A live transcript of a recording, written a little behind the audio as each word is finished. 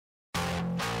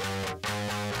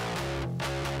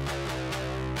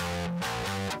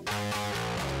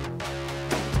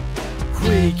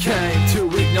We came to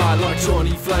ignite like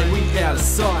Johnny Flame. We out of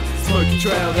sight, smoky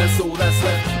trail, that's all that's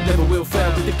left. Never will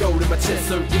fail with the gold in my chest.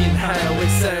 So inhale,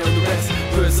 exhale the rest.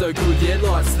 We're so good, yeah,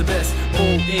 light's the best. All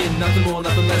in, nothing more,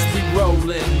 nothing less. We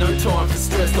rollin', no time for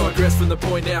stress. Digress from the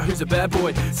point now, who's a bad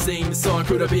boy? Seeing the sign,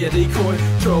 could I be a decoy?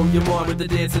 Control your mind with the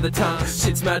dance of the tongue.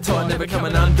 Shit's mad tight, never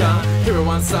coming undone. Hero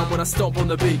unsung when I stomp on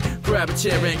the beat. Grab a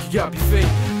chair and kick up your feet.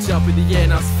 Jump in the air,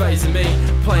 nothing's phasing me.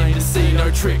 Plain to see,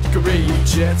 no trickery. We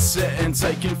jet setting,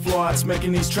 taking flights,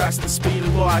 making these tracks at the speed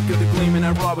of light. Got the gleam in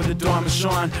our ride with the diamond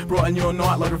shine. Brighten your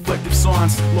night like reflective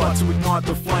signs. Light to ignite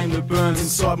the flame that burns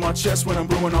inside my chest when I'm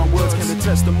brewing on words. Can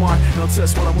test the mic and I'll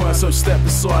test what I'm worth. So step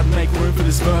aside and make room for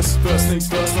this verse. First things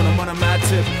first, when I'm on a mad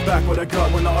tip. Back what I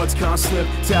got when the odds can't slip.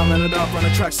 Talent it up, run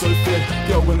a track so fit.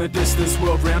 Go in the distance,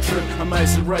 world round trip.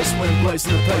 Amazing race, when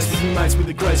blazing the pace. With me mates with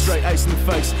the grace, straight ace in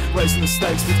the face. Raising the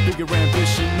stakes with bigger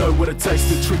ambition. Know what it takes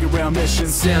to trigger our mission.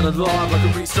 Sound alive like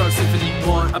a re-stroke symphony.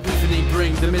 One epiphany,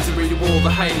 bring the misery to all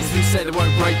the haters who say they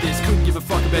won't break this. Couldn't give a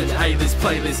fuck about the A-list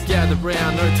playlist. Gather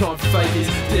round, no time for fakies.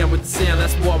 Down with the sound,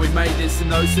 that's why we made this.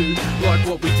 And those who like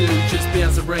what we do just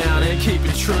bounce around and keep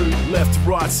it true. Left to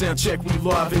right, sound check, we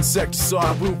live.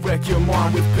 Insecticide, we'll wreck your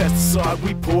mind with pesticide.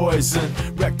 We poison,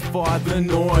 rectify the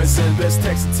noise. And best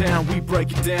text in town, we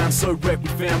break it down. So wreck we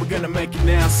found, we're gonna make it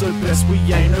now. So best we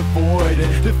ain't avoiding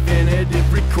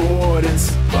definitive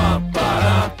recordings. Bump,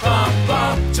 ba-da, bump,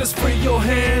 bump. Just free your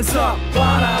hands up,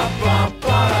 ba-da, bump,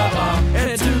 ba-da, bump.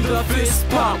 And do the fist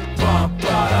pump, bump,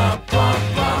 ba-da,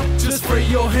 bump, bump. Just free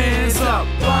your hands up,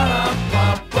 ba-da,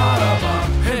 bump, ba-da,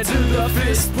 bump. And do the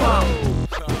fist pump.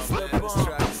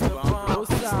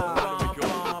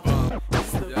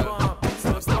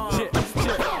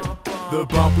 The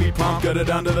bump we pump, got it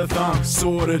under the thumb.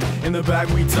 Sorted, in the bag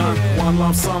we done. One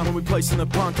lump sum when we placing the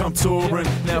punk, I'm touring.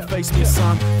 Now face me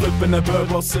son, flipping a bird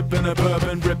while sipping a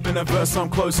bourbon. Ripping a verse, I'm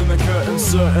closing the curtain.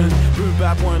 Certain, boom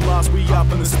bap won't last. We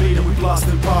up in the speed and we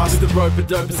blasting past. With the rope and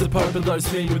dope as the pope and low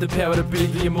speed. With the power to be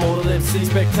the immortal MC.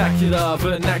 Spectacular,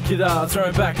 vernacular.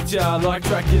 Throwing back a jar like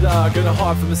Dracula. Gonna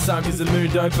hide from the sun cause the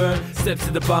moon don't burn. Steps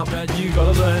to the bump, and you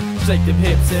gotta learn. Shake them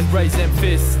hips and raise them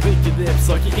fists. Lick your lips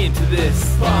like you're into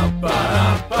this. Bump,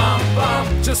 ba-da, bump,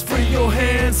 bump. Just free your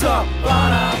hands up,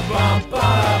 ba-da, bump,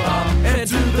 ba-da, bump. And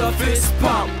do the fist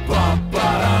pump, bump,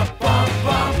 ba-da, bump,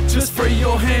 bump. Just free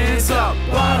your hands up,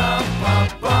 ba-da,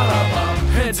 bump, ba-da,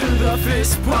 bump. And do the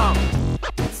fist pump.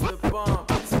 It's the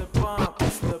bump, it's the bump,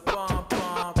 it's the bump,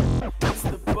 bump. It's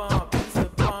the bump, it's the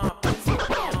bump, it's the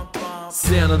bump, bump.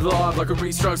 Sound alive like a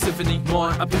re-stroke symphony.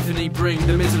 My epiphany, bring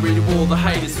the misery to all the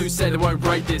haters who say they won't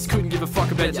rate this. Couldn't give a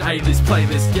fuck about your A-list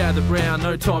playlist. Gather round,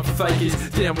 no time for fakies.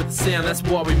 Down with the sound, that's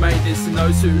why we made this. And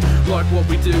those who like what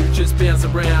we do just bounce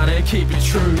around and keep it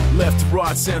true. Left to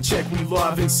right, sound check, we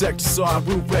live. Insecticide,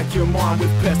 we'll wreck your mind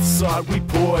with pesticide. We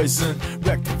poison,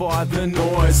 rectify the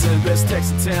noise. And best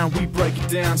text in town, we break it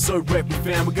down. So wreck we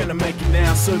found, we're gonna make it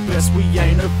now. So best we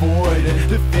ain't avoiding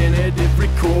definitive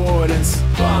recordings.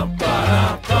 Bump,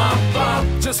 ba-da, bump,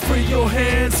 bump. Just free your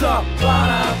hands up,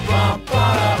 ba-da, bump,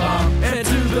 ba-da, bump. And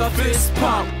do the fist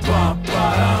pump, bump,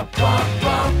 ba-da, bump,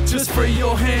 bump. Just free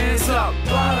your hands up,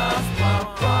 ba-da,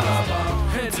 bump, ba-da,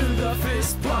 bump. And do the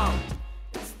fist pump.